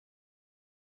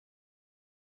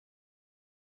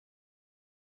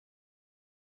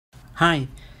Hi,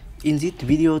 in this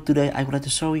video today I would like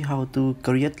to show you how to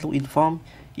create login form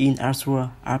in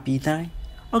Axure RP 9.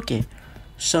 Okay,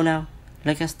 so now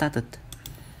let's get started.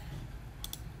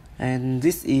 And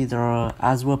this is the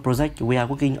Axure project we are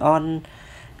working on,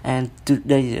 and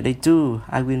today day 2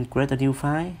 I will create a new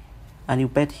file, a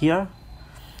new page here.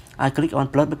 I click on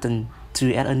plus button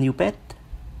to add a new page.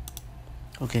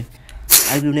 Okay,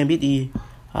 I will name it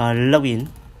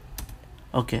login.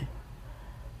 Okay,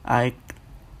 I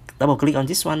double click on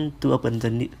this one to open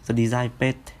the design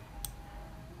page.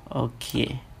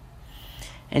 Okay,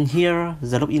 and here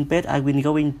the login page I will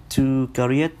going to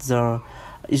create the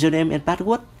username and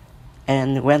password,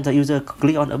 and when the user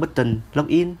click on a button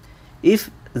login, if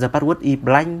the password is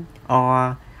blank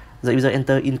or the user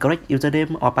enter incorrect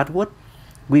username or password,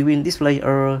 we will display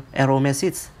a error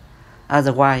message.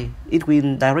 Otherwise it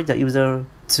will direct the user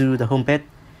to the home page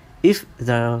if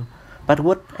the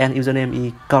password and username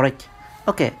is correct.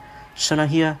 Okay, so now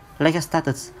here let's get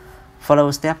started.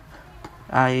 Follow step.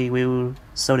 I will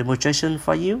show demonstration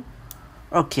for you.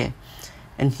 Okay,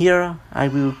 and here I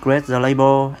will create the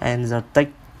label and the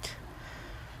text.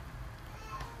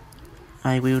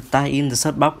 I will type in the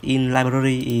search box in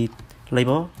library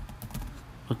label.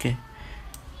 Okay.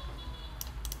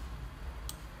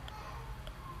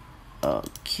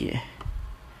 Okay,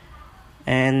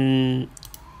 and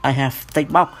I have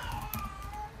text box,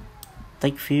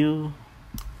 text field,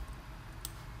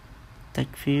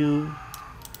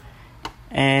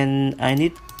 and I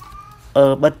need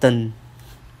a button.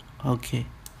 Okay.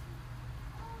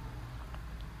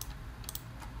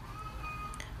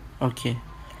 Okay,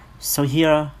 so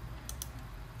here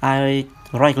I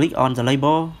right click on the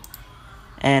label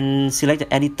and select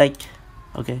the edit text.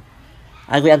 Okay,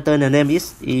 I will enter the name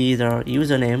is either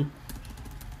username,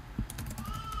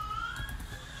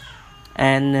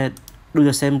 and do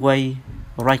the same way.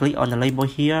 Right click on the label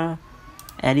here,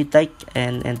 edit text,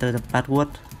 and enter the password.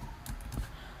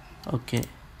 Okay.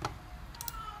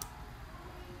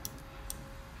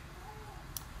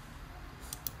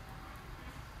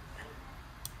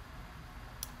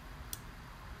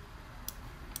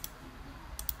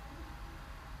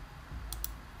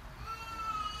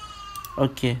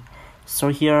 Okay, so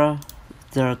here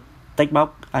the text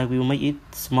box I will make it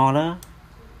smaller.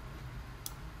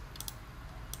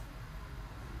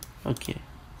 Okay,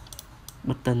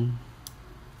 button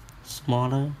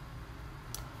smaller,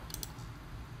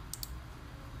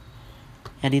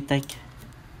 edit text,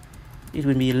 it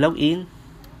will be login.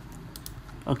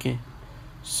 Okay,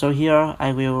 so here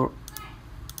I will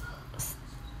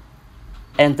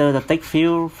enter the text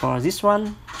field for this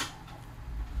one.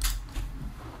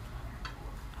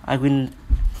 I will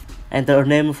enter a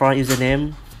name for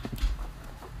username,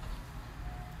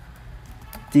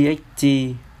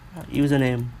 txt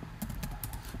username,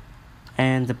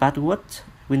 and the password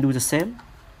will do the same,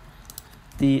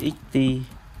 txt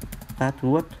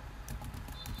password.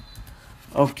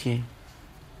 Okay,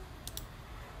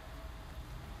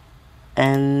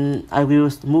 and I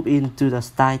will move into the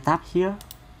style tab here.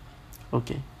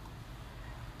 Okay,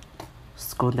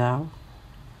 scroll down.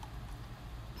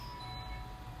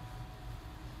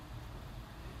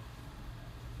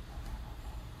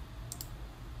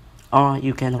 Or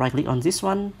you can right click on this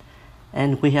one,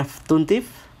 and we have tooltip.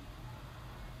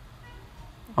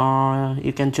 Or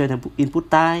you can change the input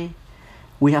type.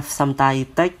 We have some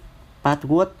type text,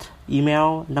 password,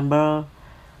 email, number.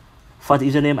 For the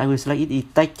username I will select it is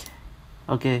text.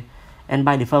 Okay, and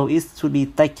by default it should be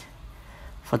text.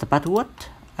 For the password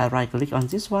I right click on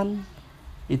this one,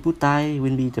 input type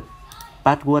will be the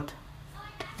password.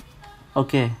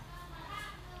 Okay,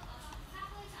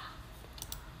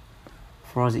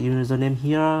 for the username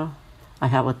here I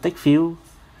have a text field,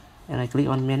 and I click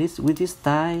on manage with this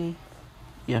style.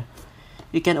 Yeah,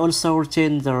 you can also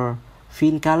change the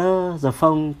font color, the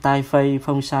font typeface,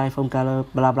 font size, font color,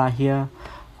 blah blah. Here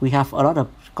we have a lot of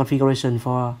configuration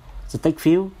for the text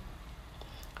field.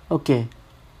 Okay,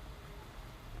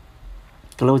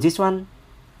 close this one.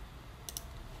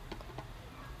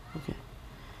 Okay,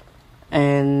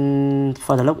 and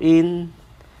for the login,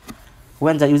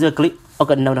 when the user click,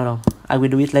 okay, no, I will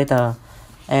do it later,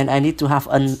 and I need to have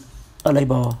a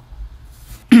label.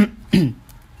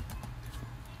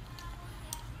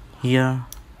 Here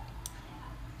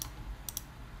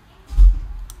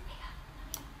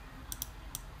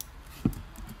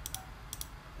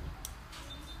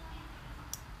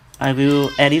I will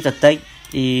edit the text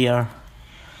here,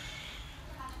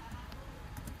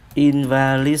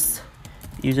 invalid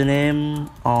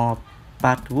username or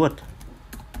password,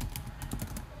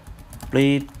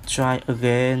 please try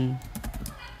again.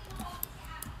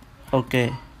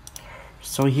 Okay,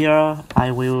 So here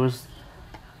I will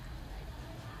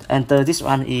enter this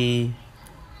one is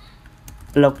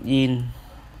login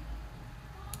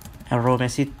error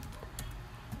message.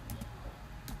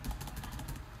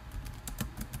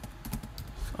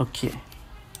 Okay,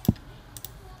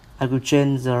 I will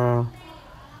change the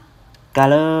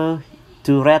color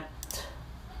to red.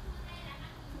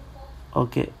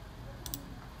 Okay,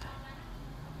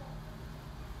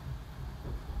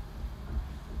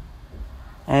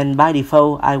 and by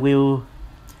default I will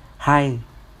hide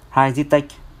this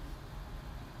text,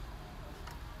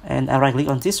 and I right click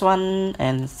on this one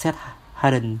and set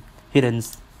hidden.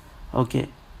 Okay,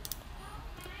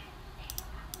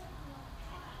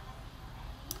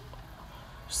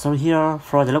 so here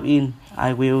for the login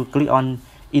I will click on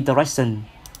interaction,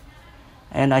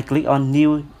 and I click on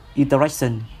new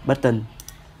interaction button.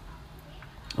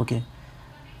 Okay,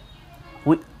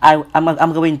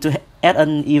 I'm going to add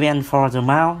an event for the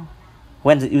mouse.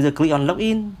 When the user click on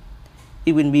login,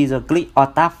 it will be the click or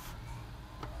tap.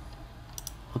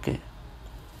 Okay,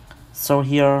 so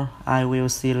here I will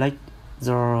select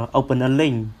the open a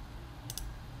link.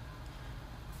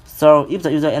 So if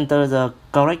the user enter the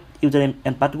correct username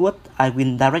and password, I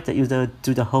will direct the user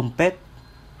to the home page.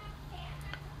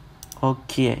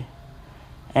 Okay,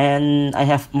 and I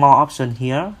have more options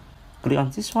here. Click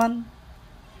on this one.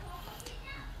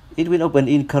 It will open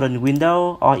in current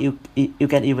window, or you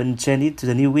can even change it to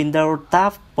the new window,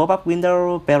 tab, pop-up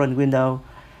window, parent window,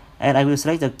 and I will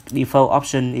select the default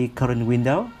option in current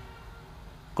window.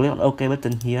 Click on OK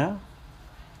button here.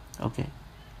 Okay,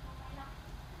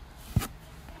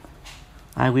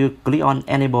 I will click on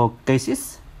enable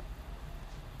cases.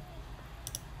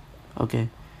 Okay,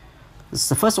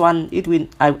 the first one,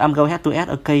 I'm going to add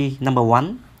a case number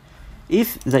 1.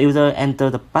 If the user enter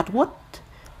the password,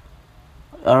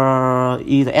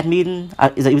 is the admin,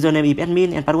 the username is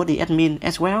admin and password is admin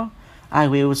as well, I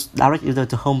will direct user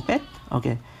to home page.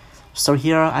 Okay, so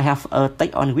here I have a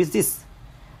text on with this,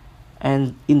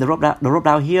 and in the drop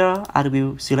down here I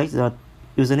will select the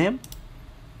username,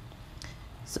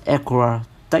 the Axure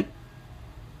text,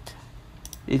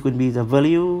 it will be the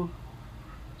value,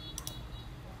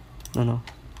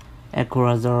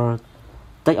 Axure the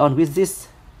text on with this.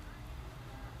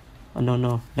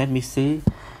 Let me see.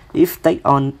 If take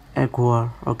on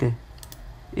Axure, okay,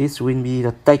 it will be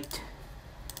the text,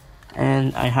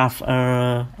 and I have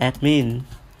a admin.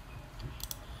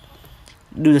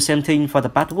 Do the same thing for the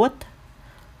password.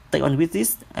 Take on with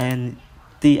this and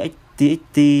the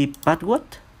password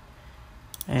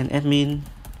and admin.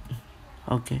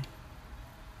 Okay.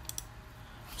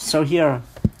 So here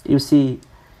you see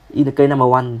in the case number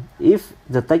 1, if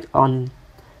the text on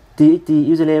the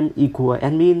username equal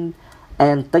admin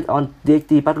and text on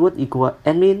txt password equal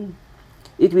admin,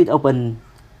 it will open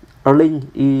a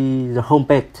link in the home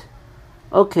page.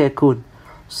 Okay, cool.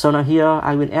 So now here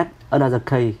I will add another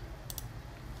case.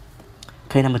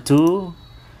 Case number 2,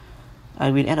 I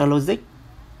will add a logic.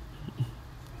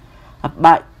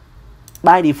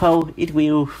 By default, it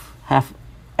will have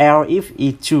else if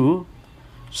it's true.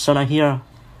 So now here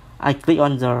I click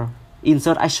on the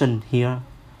insert action here.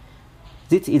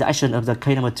 This is the action of the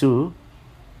case number 2.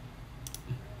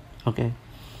 Okay,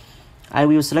 I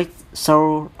will select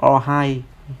show or hide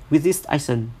with this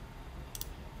action.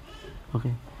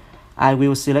 Okay, I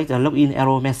will select the login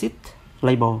error message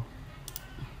label,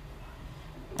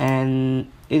 and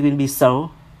it will be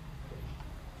show.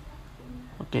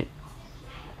 Okay,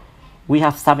 we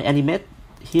have some animate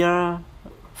here,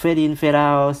 fade in, fade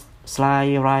out,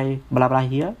 slide right, blah blah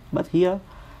here, but here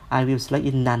I will select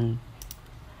in none.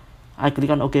 I click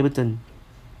on OK button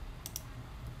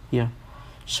here.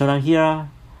 So now here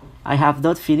I have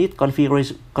not finished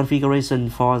configuration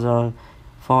for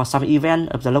some event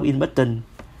of the login button.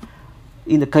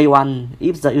 In the K1,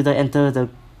 if the user enter the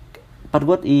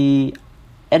password is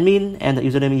admin and the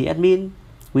username is admin,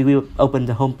 we will open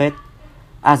the home page.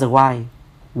 Otherwise,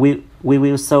 we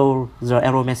will show the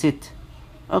error message.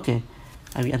 Okay,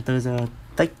 I will enter the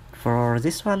text for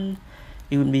this one.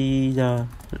 It will be the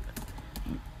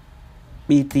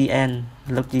btn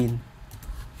login.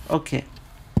 Okay,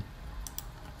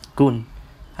 cool.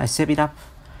 I save it up,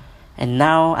 and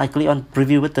now I click on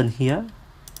preview button here.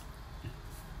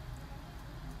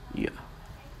 Yeah.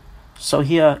 So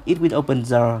here it will open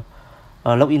the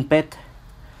login page.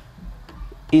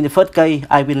 In the first case,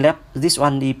 I will left this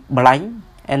one blank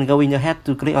and going ahead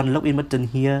to click on login button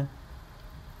here.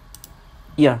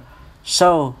 Yeah.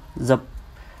 So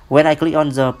when I click on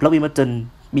the login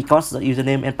button, because the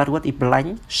username and password is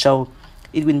blank, so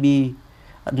it will be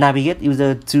navigate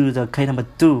user to the case number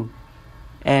 2,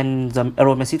 and the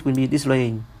error message will be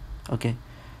displaying. Okay.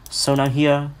 So now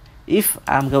here, if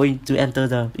I'm going to enter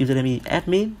the username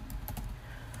admin,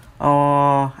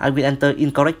 or I will enter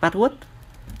incorrect password,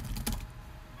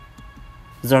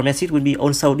 the message will be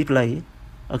also displayed.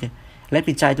 Okay, let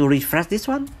me try to refresh this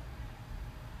one.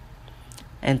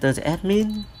 Enter the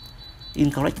admin,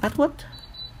 incorrect password,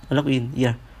 login.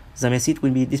 Here, the message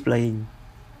will be displaying.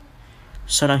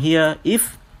 So now here,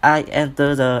 if I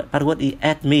enter the password is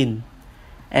admin,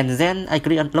 and then I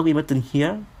click on login button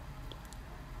here,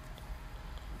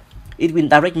 it will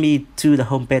direct me to the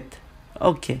home page.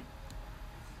 Okay,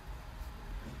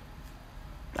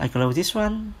 I close this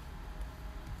one.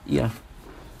 Yeah,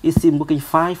 it seems working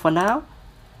fine for now.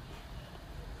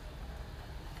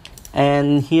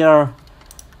 And here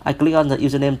I click on the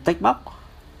username text box.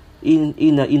 In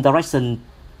the interaction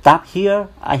tab here,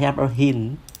 I have a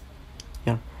hint.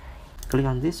 Here, click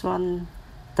on this one,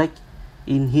 text.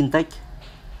 In hint text,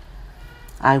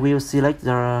 I will select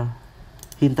the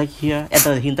hint text here.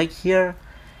 Enter the hint text here.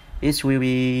 It will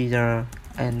be the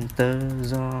enter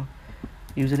the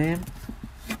username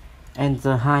and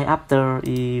the high after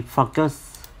is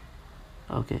focus.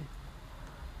 Okay,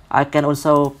 I can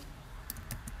also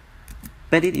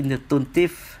paste it in the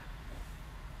tooltip.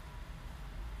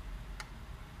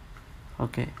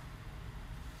 Okay,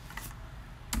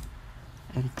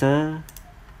 enter,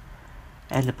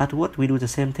 and the password we do the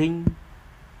same thing.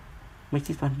 Make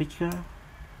this one bigger.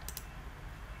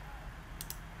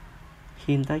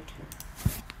 Hint text,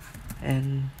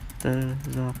 enter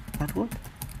the password.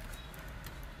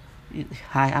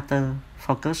 High after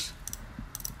focus.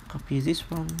 Copy this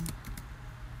one.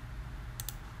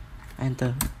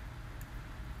 Enter.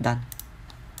 Done.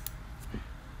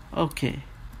 Okay.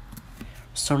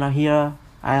 So now here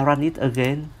I run it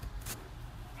again.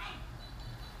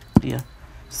 Yeah.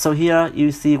 So here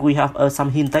you see we have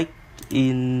some hint text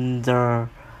in the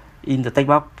text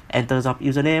box. Enter the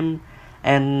username,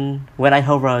 and when I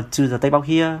hover to the text box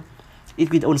here,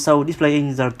 it will also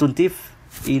displaying the tooltip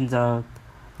in the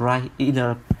right in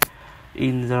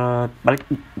the black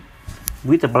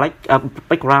with the black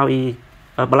background is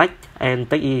black and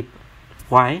text is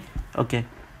white. Okay,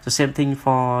 the same thing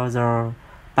for the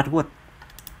password.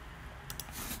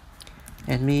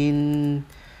 Admin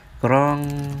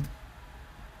wrong.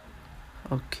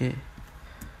 Okay,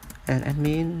 and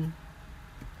admin.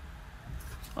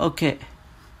 Okay,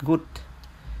 good.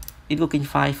 It's working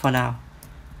fine for now.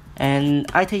 And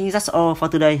I think that's all for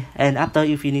today. And after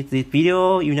you finish this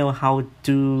video, you know how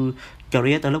to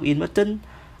create a login button,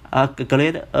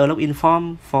 create a login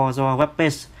form for the web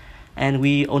page, and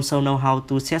we also know how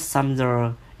to set some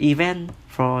the event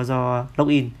for the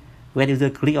login when you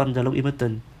click on the login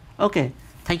button. Okay,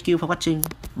 thank you for watching.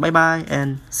 Bye bye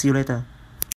and see you later.